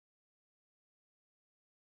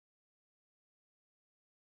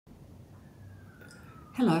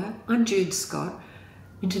Hello, I'm Jude Scott,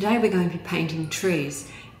 and today we're going to be painting trees.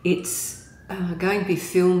 It's going to be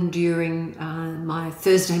filmed during my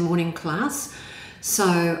Thursday morning class,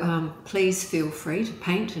 so please feel free to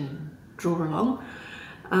paint and draw along.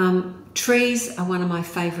 Trees are one of my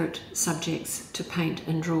favourite subjects to paint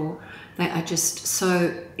and draw. They are just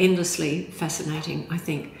so endlessly fascinating, I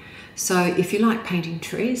think. So if you like painting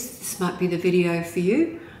trees, this might be the video for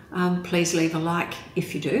you. Please leave a like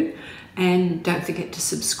if you do, and don't forget to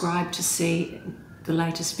subscribe to see the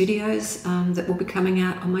latest videos that will be coming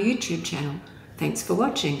out on my YouTube channel. Thanks for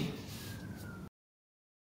watching.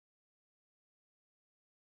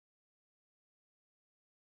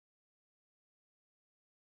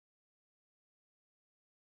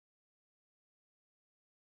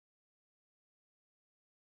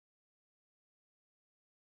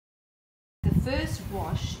 The first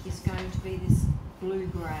wash is going to be this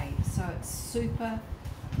blue-grey, so it's super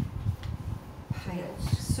pale,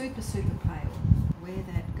 super pale, where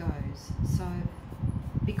that goes. So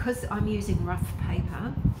because I'm using rough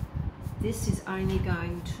paper, this is only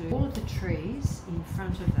going to, all of the trees in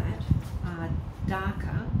front of that are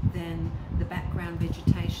darker than the background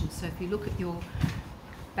vegetation. So if you look at your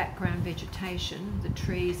background vegetation, the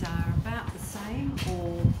trees are about the same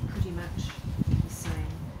or pretty much the same.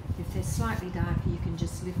 If they're slightly darker, you can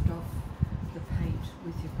just lift off the paint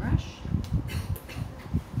with your brush.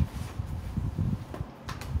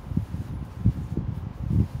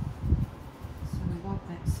 So we want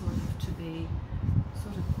that sort of to be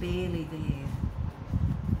sort of barely there.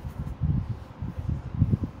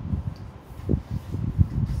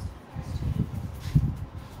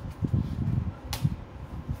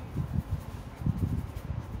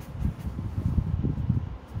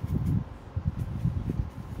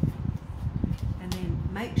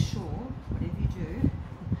 Make sure, whatever you do,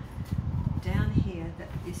 down here that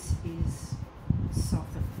this is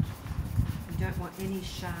softened. You don't want any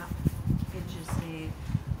sharp edges there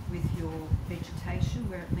with your vegetation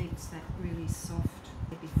where it meets that really soft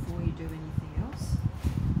before you do anything else.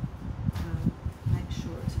 Make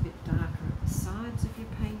sure it's a bit darker at the sides of your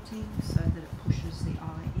painting so that it pushes the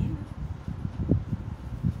eye in.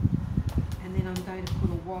 And then I'm going to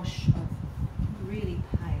put a wash of really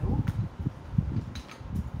pale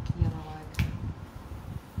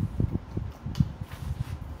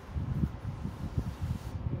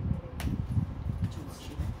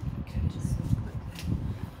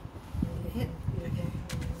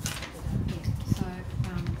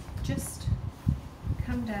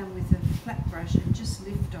down with a flat brush and just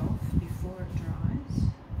lift off before it dries.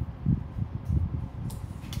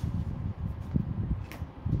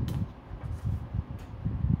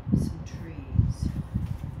 Some trees.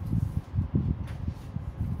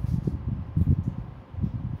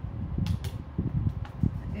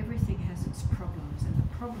 Everything has its problems, and the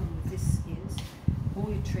problem with this is all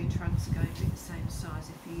your tree trunks are going to be the same size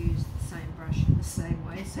if you use the same brush in the same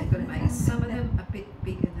way, so you've got to make some of them a bit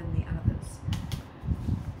bigger than the others.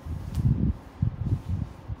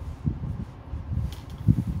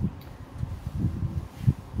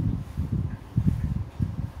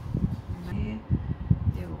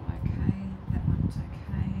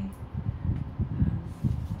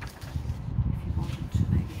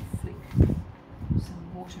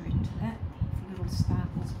 Into that, little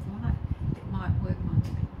sparkles of light. It might work on a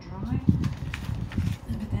bit dry,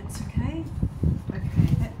 but that's okay.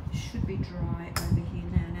 Okay, that should be dry over here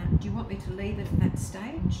now. Now, do you want me to leave it at that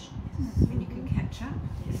stage? Yes. And you can catch up?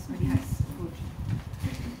 Yes. Okay, good.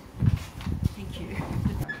 Thank you.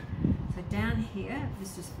 So down here,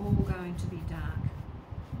 this is all going to be dark.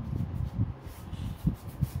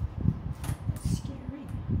 Scary.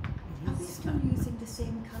 Are we still using the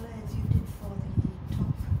same colour as you did for the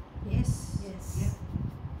top? Yes. Yes. Yep.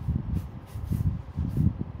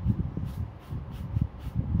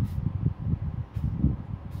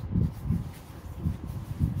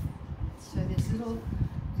 So there's little,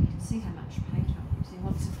 you can see how much paint I'm using.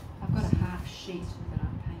 I've got a half sheet that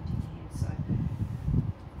I'm painting here, so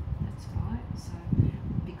that's why. So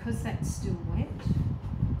because that's still wet,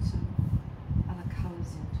 some other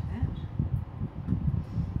colours into that.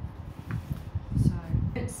 So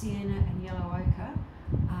Sienna and yellow ochre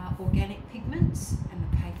are organic pigments, and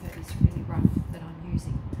the paper is really rough that I'm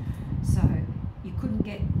using. So you couldn't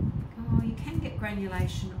get, you can get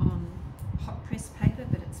granulation on hot press paper,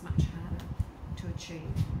 but it's much harder to achieve.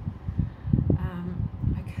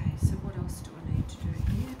 Okay, so what else do I need to do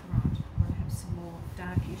here? Right, I've got to have some more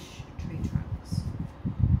darkish tree trunks.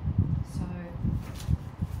 So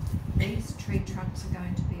these tree trunks are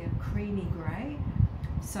going to be a creamy grey.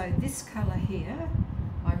 So this colour here,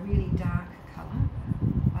 my really dark colour,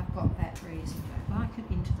 I've got that that reason don't like it,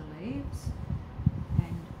 into the leaves.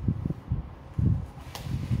 And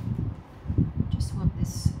just want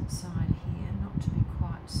this side here not to be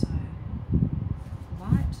quite so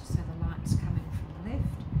light, so the light's coming from the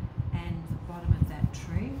left, and the bottom of that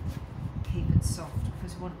tree, keep it soft,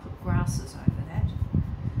 because we want to put grasses over that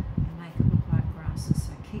and make it look like grasses.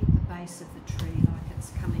 So keep the base of the tree like it's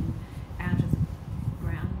coming out of the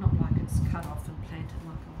ground, not like it's cut off and planted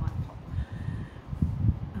like a light pop.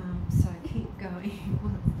 So keep going.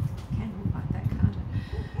 Well, it can look like that, can't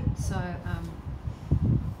it? So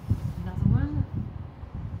another one.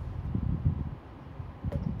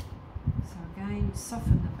 So again,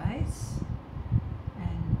 soften the base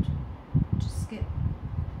and just get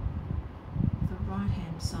the right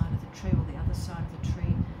hand side of the tree, or the other side of the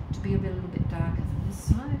tree, to be a little bit darker than this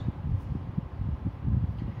side.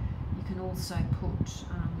 You can also put,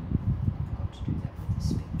 I forgot to do that with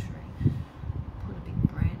this big tree, put a big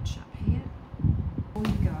branch up here. Before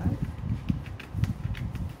you go,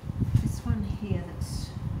 this one here that's,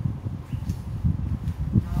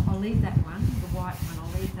 no, I'll leave that one, the white one,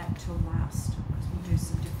 I'll leave that till last, because we'll do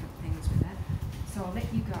some different things with that. So I'll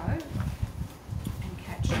let you go and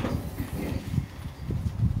catch it.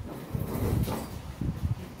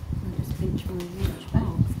 I'll just pinch my image back.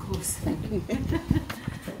 Oh, of course, thank you.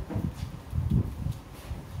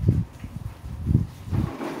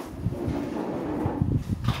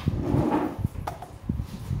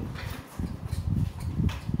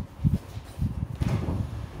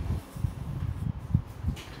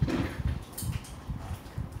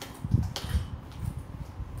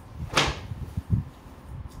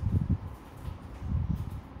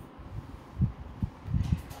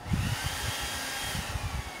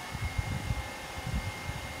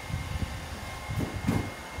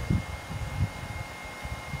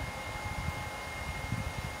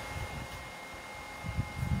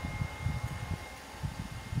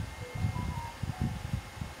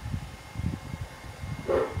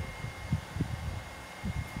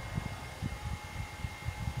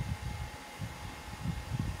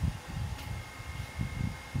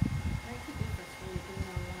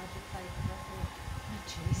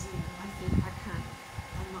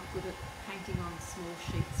 Small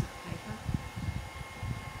sheets of paper.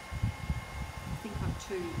 I think I'm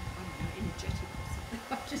too, I don't know, energetic or something.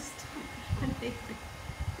 I just need big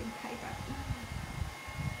paper.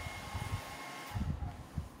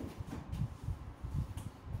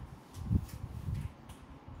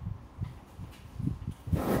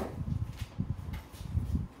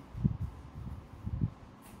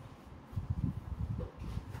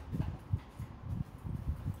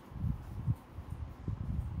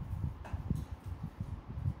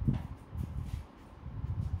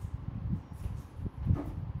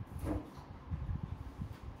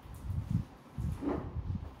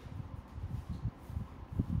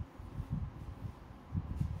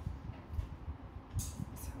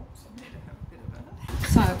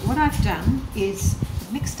 So what I've done is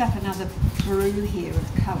mixed up another brew here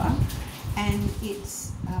of colour, and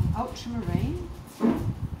it's ultramarine,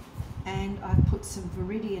 and I've put some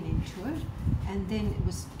Viridian into it, and then it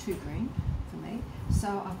was too green for me,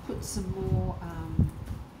 so I've put some more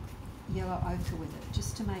yellow ochre with it,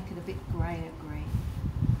 just to make it a bit greyer green.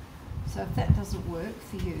 So if that doesn't work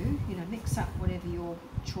for you, you know, mix up whatever your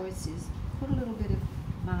choice is, put a little bit of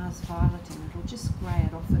Mars violet in it, it'll just grey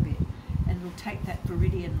it off a bit, and it'll take that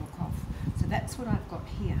Viridian look off. So that's what I've got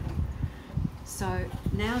here. So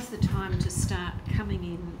now's the time to start coming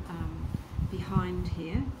in behind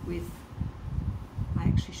here with, I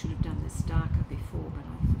actually should have done this darker before, but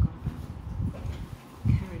I forgot about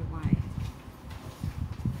it, carried away.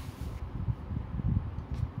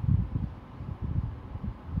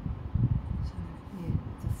 So yeah,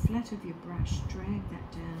 the flat of your brush, drag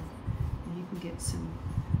that down, and you can get some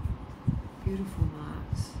beautiful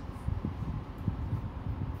marks.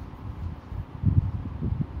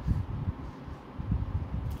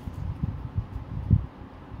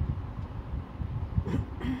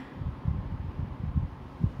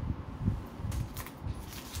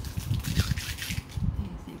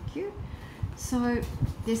 So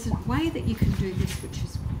there's a way that you can do this which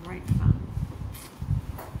is great fun.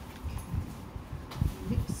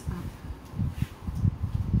 Mix up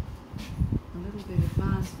a little bit of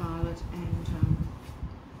Mars violet and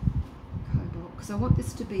cobalt, because I want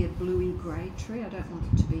this to be a bluey grey tree. I don't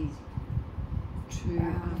want it to be too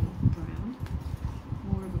brown.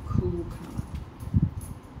 More of a cool colour.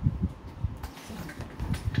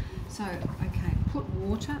 So okay, put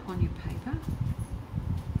water on your paper.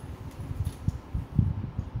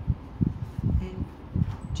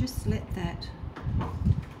 Just let that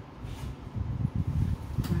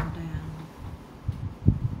run down.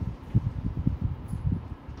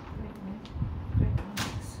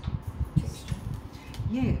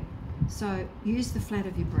 So use the flat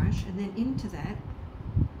of your brush, and then into that,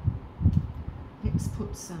 let's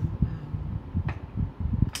put some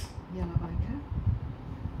yellow ochre.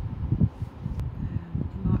 You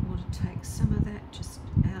might want to take some of that just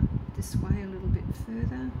out this way a little bit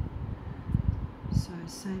further. So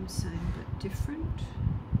same but different.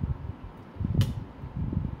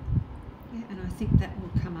 Yeah, and I think that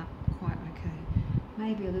will come up quite okay.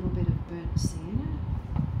 Maybe a little bit of burnt sienna.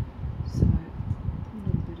 So a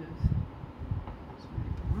little bit of, it's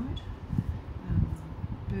very bright,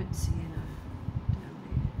 burnt sienna down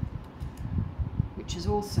there, which is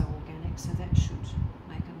also organic, so that should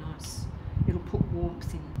make a nice, it'll put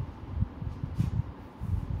warmth in.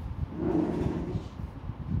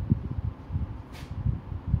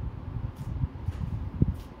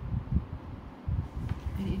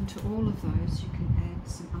 And into all of those you can add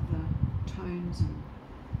some other tones and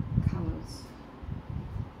colours.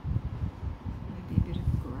 Maybe a bit of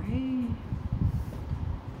grey.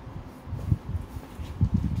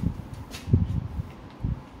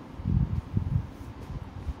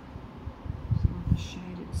 So on the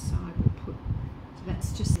shaded side we'll put, so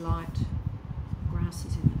that's just light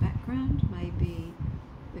grasses in the background. Maybe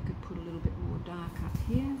we could put a little bit more dark up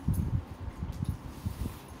here.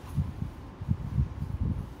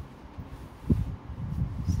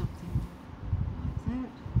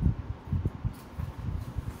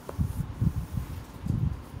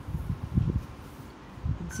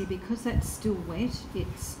 See, because that's still wet,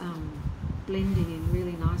 it's blending in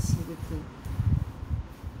really nicely with the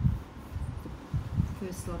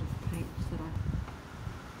first lot of paint that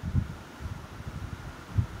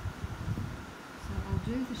So I'll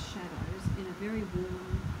do the shadows in a very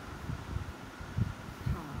warm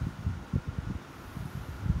colour.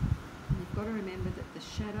 And you've got to remember that the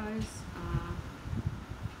shadows are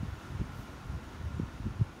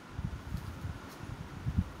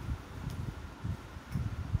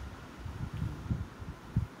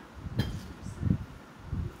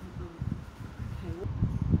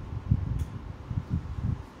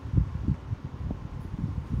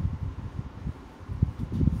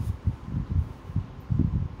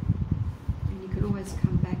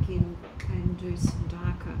come back in and do some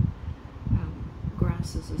darker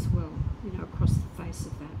grasses as well, you know, across the face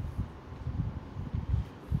of that.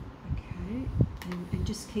 Okay, and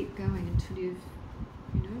just keep going until you've,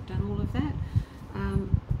 you know, done all of that.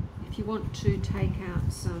 If you want to take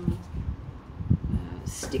out some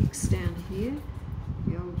sticks down here,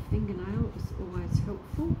 the old fingernail is always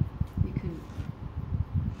helpful. You can,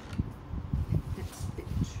 if that's a bit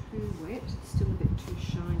too wet, it's still a bit too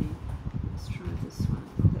shiny. Let's try this one.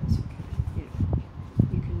 Oh, that's okay. Yeah.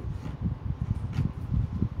 You can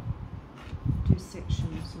do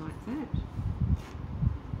sections like that.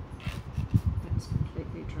 That's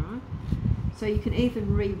completely dry. So you can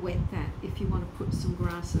even re-wet that if you want to put some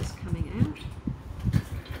grasses coming out.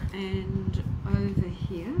 And over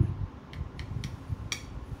here,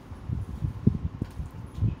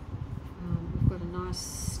 we've got a nice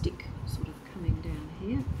stick sort of coming down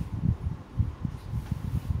here.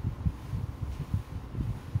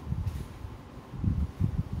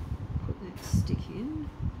 Stick in.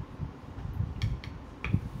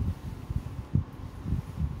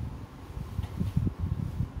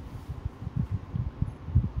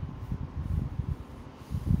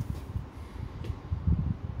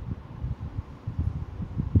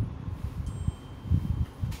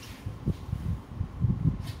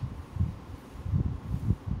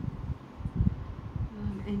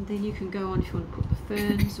 And then you can go on if you want to put the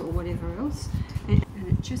ferns or whatever else, and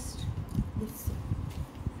it just lifts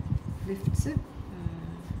it.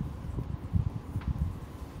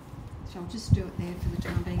 So I'll just do it there for the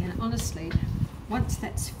time being, and honestly, once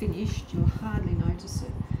that's finished, you'll hardly notice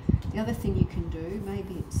it. The other thing you can do,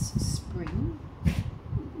 maybe it's spring,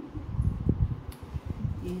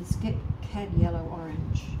 is get Cad Yellow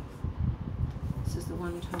Orange. This is the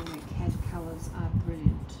one time where Cad colours are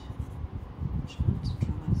brilliant. Which one's dry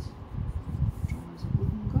as a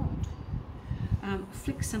wooden god.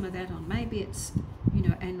 Flick some of that on. Maybe it's, you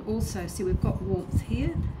know, and also, see, we've got warmth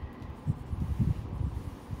here.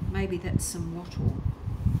 Maybe that's some wattle.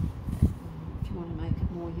 If you want to make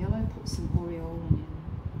it more yellow, put some aureolin in.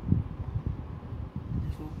 A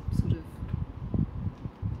little sort of.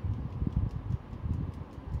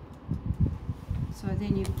 So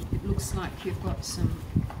then it looks like you've got some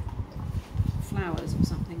flowers or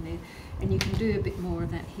something there, and you can do a bit more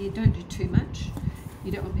of that here. Don't do too much.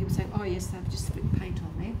 You don't want people saying, oh yes, they've just split paint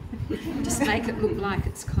on there. Just make it look like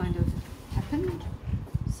it's kind of happened.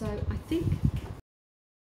 So I think